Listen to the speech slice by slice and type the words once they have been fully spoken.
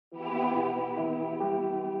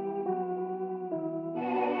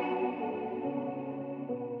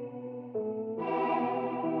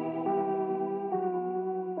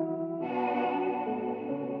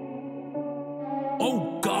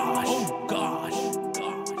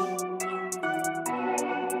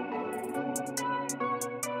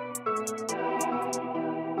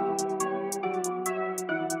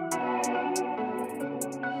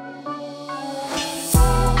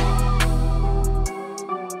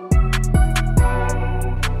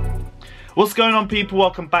What's going on, people?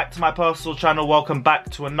 Welcome back to my personal channel. Welcome back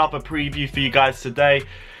to another preview for you guys today.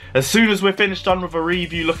 As soon as we're finished done with a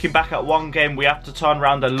review, looking back at one game, we have to turn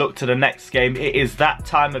around and look to the next game. It is that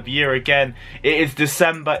time of year again. It is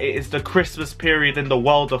December. It is the Christmas period in the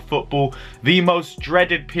world of football. The most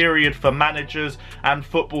dreaded period for managers and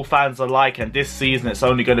football fans alike. And this season, it's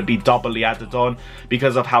only going to be doubly added on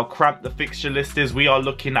because of how cramped the fixture list is. We are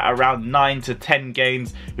looking at around 9 to 10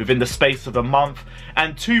 games within the space of a month.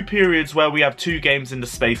 And 2 periods where we have 2 games in the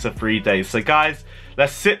space of 3 days. So guys,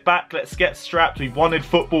 let's sit back, let's get strapped. We've wanted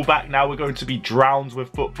football back, now we're going to be drowned with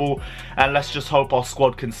football. And let's just hope our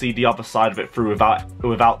squad can see the other side of it through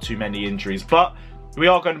without too many injuries. But we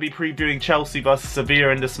are going to be previewing Chelsea versus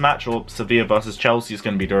Sevilla in this match, or Sevilla versus Chelsea is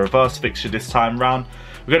going to be the reverse fixture this time round.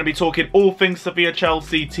 We're going to be talking all things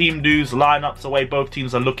Sevilla-Chelsea, team news, lineups, the way both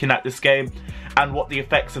teams are looking at this game, and what the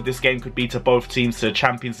effects of this game could be to both teams to the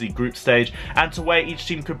Champions League group stage, and to where each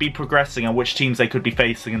team could be progressing and which teams they could be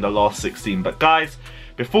facing in the last 16. But guys,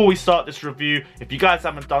 before we start this review, if you guys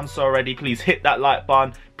haven't done so already, please hit that like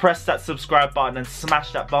button, press that subscribe button, and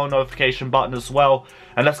smash that bell notification button as well.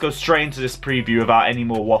 And let's go straight into this preview without any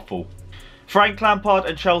more waffle. Frank Lampard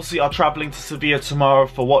and Chelsea are travelling to Sevilla tomorrow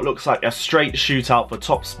for what looks like a straight shootout for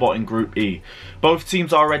top spot in Group E. Both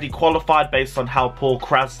teams are already qualified based on how poor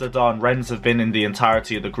Krasnodar and Rennes have been in the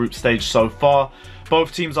entirety of the group stage so far.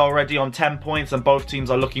 Both teams are already on 10 points and both teams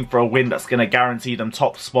are looking for a win that's going to guarantee them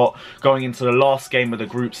top spot going into the last game of the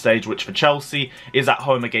group stage, which for Chelsea is at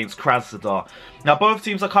home against Krasnodar. Now both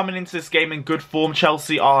teams are coming into this game in good form.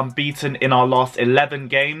 Chelsea are unbeaten in our last 11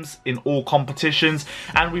 games in all competitions,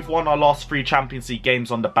 and we've won our last 3 Champions League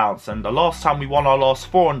games on the bounce. And the last time we won our last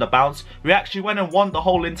 4 on the bounce, we actually went and won the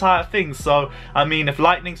whole entire thing. So I mean, if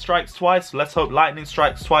lightning strikes twice, let's hope lightning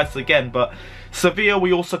strikes twice again. But Sevilla,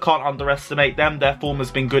 we also can't underestimate them. Their form has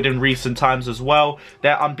been good in recent times as well.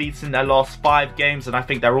 They're unbeaten in their last 5 games, and I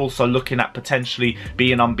think they're also looking at potentially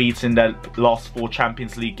being unbeaten in their last 4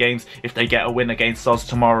 Champions League games if they get a win against us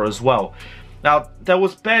tomorrow as well. Now, there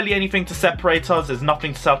was barely anything to separate us. There's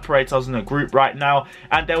nothing to separate us in the group right now.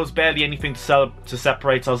 And there was barely anything to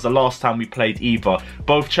separate us the last time we played either.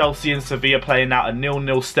 Both Chelsea and Sevilla playing out a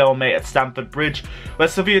 0-0 stalemate at Stamford Bridge, where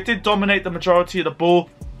Sevilla did dominate the majority of the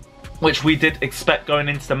ball, which we did expect going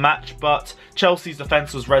into the match, but Chelsea's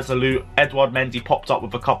defence was resolute. Edouard Mendy popped up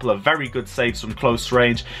with a couple of very good saves from close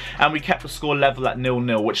range, and we kept the score level at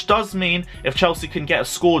 0-0, which does mean if Chelsea can get a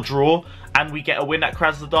score draw and we get a win at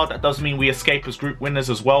Krasnodar, that does mean we escape as group winners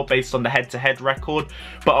as well based on the head-to-head record.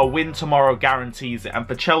 But a win tomorrow guarantees it, and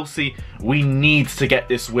for Chelsea, we need to get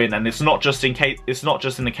this win. And it's not just in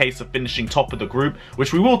the case of finishing top of the group,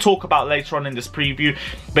 which we will talk about later on in this preview,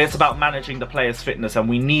 but it's about managing the players' fitness, and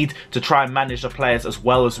we need to try and manage the players as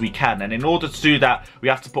well as we can. And in order to do that, we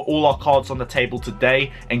have to put all our cards on the table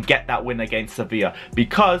today and get that win against Sevilla.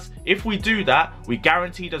 Because if we do that, we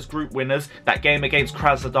guaranteed as group winners. That game against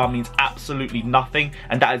Krasnodar means absolutely nothing,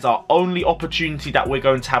 and that is our only opportunity that we're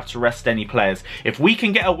going to have to rest any players. If we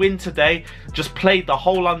can get a win today, just play the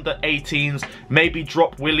whole under 18s, maybe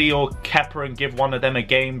drop Willy or Kepa and give one of them a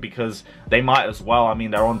game, because they might as well. I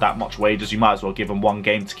mean, they're on that much wages, you might as well give them one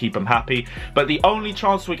game to keep them happy. But the only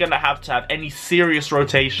chance we're going to have any serious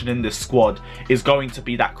rotation in this squad is going to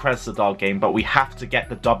be that Krasnodar game, but we have to get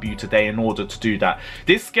the W today in order to do that.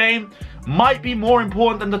 This game might be more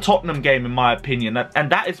important than the Tottenham game in my opinion,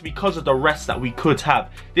 and that is because of the rest that we could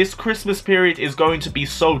have. This Christmas period is going to be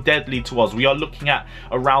so deadly to us. We are looking at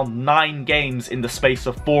around 9 games in the space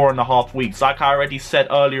of 4.5 weeks. Like I already said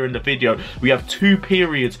earlier in the video, we have 2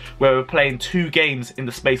 periods where we're playing 2 games in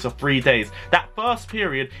the space of 3 days. That first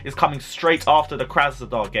period is coming straight after the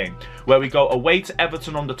Krasnodar game, where we go away to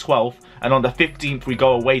Everton on the 12th, and on the 15th we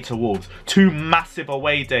go away to Wolves. 2 massive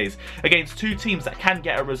away days against 2 teams that can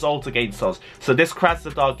get a result against us. So this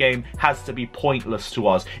Krasnodar game has to be pointless to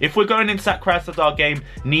us. If we're going into that Krasnodar game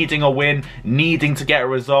needing a win, needing to get a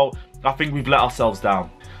result, I think we've let ourselves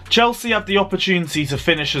down. Chelsea have the opportunity to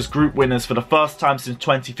finish as group winners for the first time since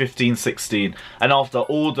 2015-16, and after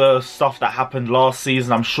all the stuff that happened last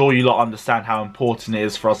season, I'm sure you lot understand how important it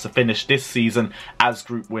is for us to finish this season as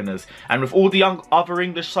group winners. And with all the other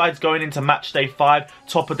English sides going into match day 5,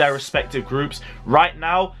 top of their respective groups, right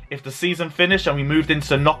now, if the season finished and we moved into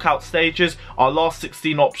the knockout stages, our last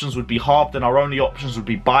 16 options would be halved, and our only options would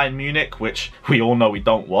be Bayern Munich, which we all know we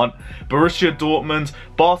don't want, Borussia Dortmund,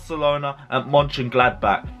 Barcelona and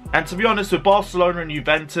Mönchengladbach. And to be honest, with Barcelona and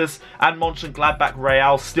Juventus and Mönchengladbach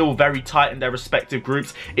Real still very tight in their respective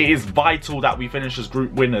groups, it is vital that we finish as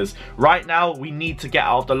group winners. Right now, we need to get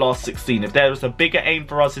out of the last 16. If there is a bigger aim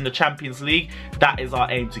for us in the Champions League, that is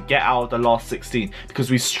our aim, to get out of the last 16.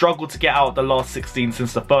 Because we struggled to get out of the last 16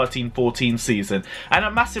 since the 13-14 season. And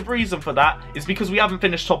a massive reason for that is because we haven't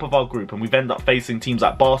finished top of our group. And we've ended up facing teams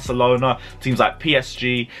like Barcelona, teams like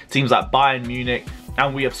PSG, teams like Bayern Munich,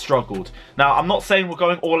 and we have struggled. Now, I'm not saying we're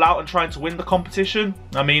going all out and trying to win the competition.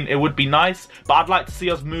 I mean, it would be nice, but I'd like to see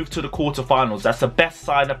us move to the quarterfinals. That's the best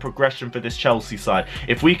sign of progression for this Chelsea side.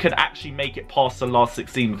 If we can actually make it past the last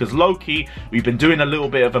 16, because low-key, we've been doing a little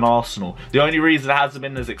bit of an Arsenal. The only reason it hasn't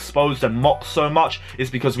been as exposed and mocked so much is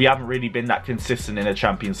because we haven't really been that consistent in the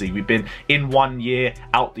Champions League. We've been in one year,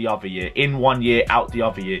 out the other year. In one year, out the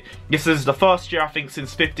other year. This is the first year, I think,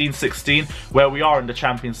 since 15-16, where we are in the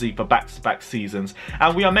Champions League for back-to-back seasons.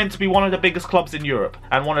 And we are meant to be one of the biggest clubs in Europe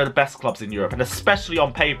and one of the best clubs in Europe. And especially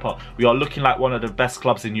on paper, we are looking like one of the best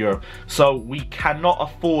clubs in Europe. So we cannot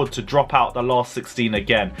afford to drop out the last 16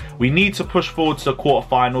 again. We need to push forward to the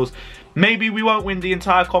quarterfinals. Maybe we won't win the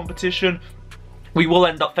entire competition. We will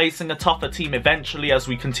end up facing a tougher team eventually as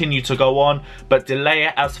we continue to go on, but delay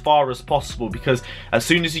it as far as possible, because as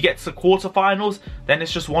soon as you get to the quarterfinals, then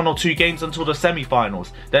it's just 1 or 2 games until the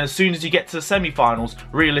semi-finals. Then as soon as you get to the semi-finals,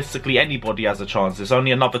 realistically anybody has a chance. There's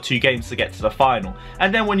only another 2 games to get to the final.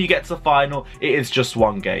 And then when you get to the final, it is just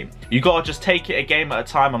 1 game. You gotta just take it a game at a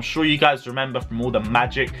time. I'm sure you guys remember from all the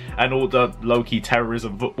magic and all the low-key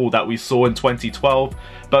terrorism football that we saw in 2012.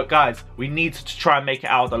 But guys, we need to try and make it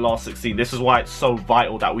out of the last 16. This is why it's so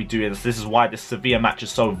vital that we do this. This is why this Sevilla match is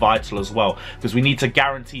so vital as well, because we need to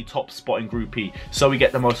guarantee top spot in Group E so we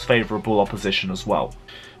get the most favourable opposition as well.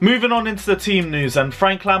 Moving on into the team news, and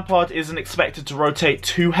Frank Lampard isn't expected to rotate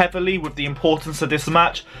too heavily with the importance of this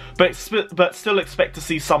match, but still expect to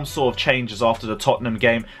see some sort of changes after the Tottenham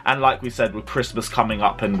game, and like we said, with Christmas coming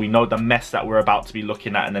up and we know the mess that we're about to be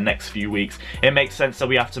looking at in the next few weeks, it makes sense that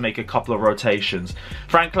we have to make a couple of rotations.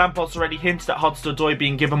 Frank Lampard's already hinted at Hudson-Odoi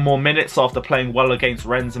being given more minutes after playing well against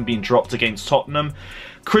Rennes and being dropped against Tottenham.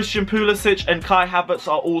 Christian Pulisic and Kai Havertz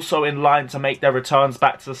are also in line to make their returns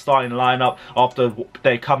back to the starting lineup after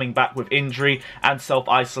they're coming back with injury and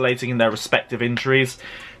self-isolating in their respective injuries.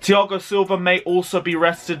 Thiago Silva may also be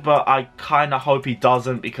rested, but I kind of hope he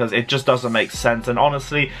doesn't, because it just doesn't make sense. And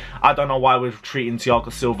honestly, I don't know why we're treating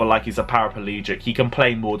Thiago Silva like he's a paraplegic. He can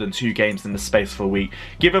play more than 2 games in the space of a week.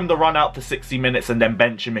 Give him the run out for 60 minutes and then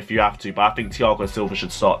bench him if you have to, but I think Thiago Silva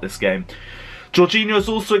should start this game. Jorginho is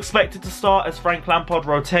also expected to start as Frank Lampard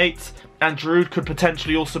rotates, and Giroud could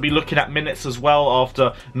potentially also be looking at minutes as well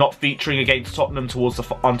after not featuring against Tottenham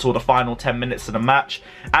until the final 10 minutes of the match.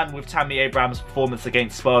 And with Tammy Abraham's performance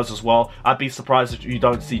against Spurs as well, I'd be surprised if you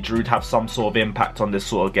don't see Giroud have some sort of impact on this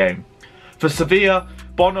sort of game. For Sevilla,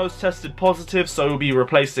 Bono's tested positive, so he'll be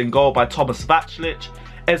replaced in goal by Thomas Vaclik.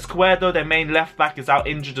 Escuedo, their main left back, is out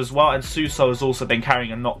injured as well, and Suso has also been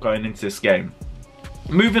carrying a knock going into this game.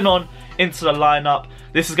 Moving on into the lineup,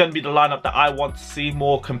 this is going to be the lineup that I want to see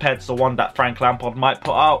more compared to the one that Frank Lampard might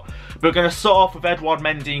put out. We're going to start off with Edouard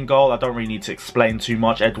Mendy in goal. I don't really need to explain too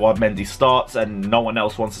much. Edouard Mendy starts and no one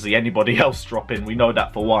else wants to see anybody else drop in. We know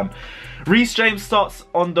that for one. Reece James starts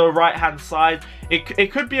on the right hand side.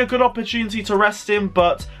 It could be a good opportunity to rest him,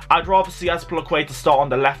 but I'd rather see Azpilicueta start on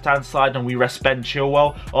the left hand side and we rest Ben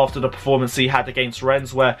Chilwell after the performance he had against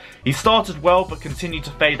Rennes, where he started well but continued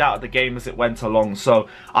to fade out of the game as it went along. So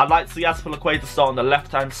I'd like to see Azpilicueta start on the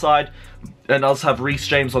left hand side and us have Reece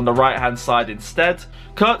James on the right hand side instead.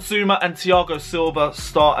 Kurt Zouma and Thiago Silva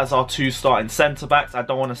start as our 2 starting centre backs. I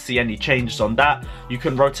don't want to see any changes on that. You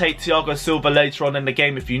can rotate Thiago Silva later on in the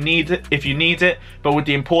game if you need it, but with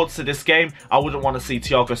the importance of this game, I wouldn't want to see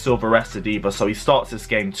Thiago Silva rested either, so he starts this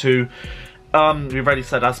game too. We've already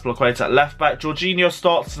said Azpilicueta at left back. Jorginho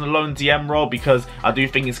starts in the lone DM role because I do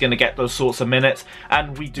think he's going to get those sorts of minutes,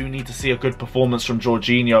 and we do need to see a good performance from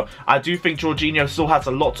Jorginho. I do think Jorginho still has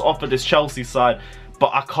a lot to offer this Chelsea side,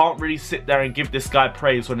 but I can't really sit there and give this guy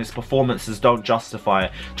praise when his performances don't justify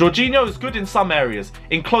it. Jorginho is good in some areas.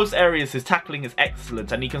 In close areas, his tackling is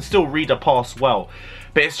excellent and he can still read a pass well.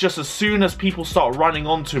 But it's just as soon as people start running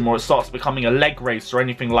onto him or it starts becoming a leg race or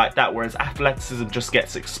anything like that, where his athleticism just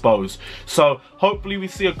gets exposed. So hopefully we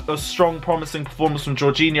see a strong, promising performance from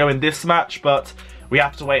Jorginho in this match, but we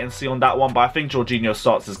have to wait and see on that one. But I think Jorginho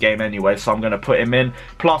starts this game anyway, so I'm going to put him in.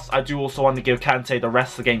 Plus, I do also want to give Kante the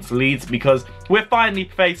rest against Leeds because we're finally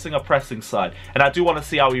facing a pressing side. And I do want to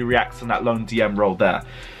see how he reacts in that lone DM role there.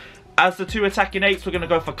 As the 2 attacking 8s, we're going to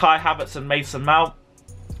go for Kai Havertz and Mason Mount.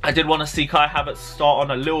 I did want to see Kai Havertz start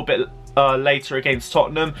on a little bit later against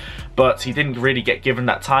Tottenham, but he didn't really get given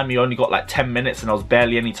that time. He only got like 10 minutes and there was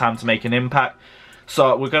barely any time to make an impact.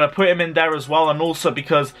 So we're going to put him in there as well, and also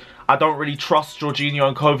because I don't really trust Jorginho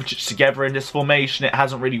and Kovacic together in this formation. It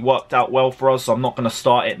hasn't really worked out well for us, so I'm not going to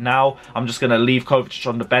start it now. I'm just going to leave Kovacic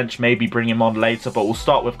on the bench, maybe bring him on later, but we'll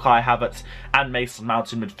start with Kai Havertz and Mason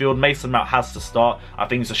Mount in midfield. Mason Mount has to start. I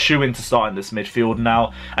think he's a shoo-in to start in this midfield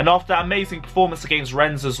now. And after that amazing performance against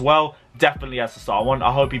Rennes as well, definitely has to start.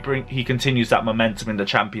 I hope he continues that momentum in the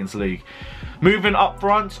Champions League. Moving up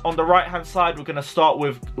front, on the right-hand side, we're going to start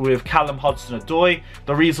with Callum Hudson-Odoi.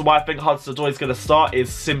 The reason why I think Hudson-Odoi is going to start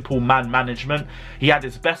is simple man management. He had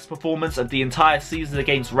his best performance of the entire season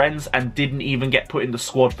against Rennes and didn't even get put in the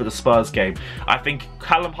squad for the Spurs game. I think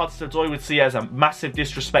Callum Hudson-Odoi would see it as a massive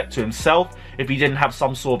disrespect to himself if he didn't have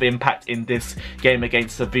some sort of impact in this game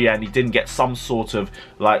against Sevilla and he didn't get some sort of,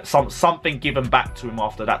 like, something given back to him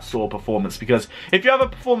after that sort of performance. Because if you have a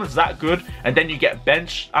performance that good and then you get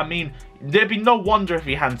benched, I mean, there'd be no wonder if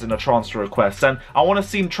he hands in a transfer request, and I want to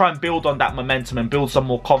see him try and build on that momentum and build some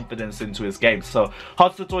more confidence into his game. So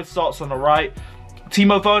Hudson-Odoi starts on the right.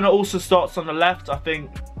 Timo Werner also starts on the left. I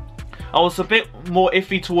think I was a bit more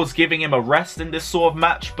iffy towards giving him a rest in this sort of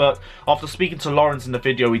match, but after speaking to Lawrence in the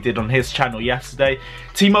video we did on his channel yesterday,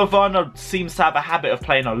 Timo Werner seems to have a habit of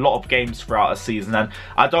playing a lot of games throughout a season, and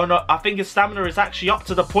I don't know, I think his stamina is actually up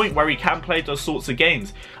to the point where he can play those sorts of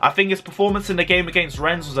games. I think his performance in the game against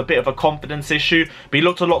Rennes was a bit of a confidence issue, but he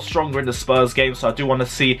looked a lot stronger in the Spurs game, so I do want to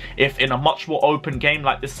see if in a much more open game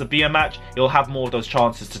like this Sevilla match, he'll have more of those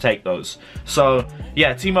chances to take those. So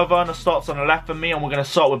yeah, Timo Werner starts on the left for me, and we're going to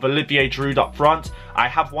start with Olivier Giroud up front. I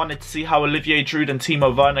have wanted to see how Olivier Giroud and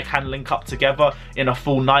Timo Werner can link up together in a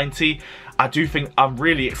full 90. I do think I'm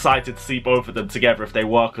really excited to see both of them together if they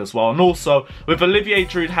work as well. And also, with Olivier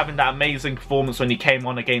Giroud having that amazing performance when he came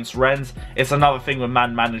on against Rennes, it's another thing with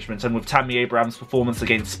man management, and with Tammy Abraham's performance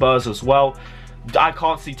against Spurs as well. I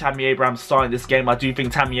can't see Tammy Abraham starting this game. I do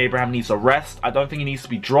think Tammy Abraham needs a rest. I don't think he needs to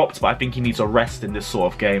be dropped, but I think he needs a rest in this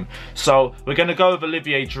sort of game. So we're going to go with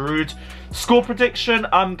Olivier Giroud. Score prediction,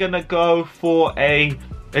 I'm going to go for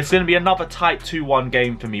it's going to be another tight 2-1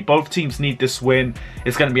 game for me. Both teams need this win.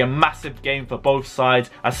 It's going to be a massive game for both sides.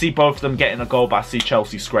 I see both of them getting a goal, but I see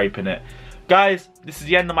Chelsea scraping it. Guys, this is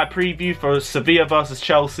the end of my preview for Sevilla versus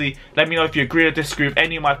Chelsea. Let me know if you agree or disagree with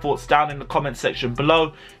any of my thoughts down in the comment section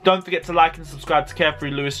below. Don't forget to like and subscribe to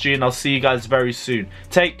Carefree Lewis G, and I'll see you guys very soon.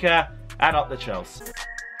 Take care, and up the Chelsea.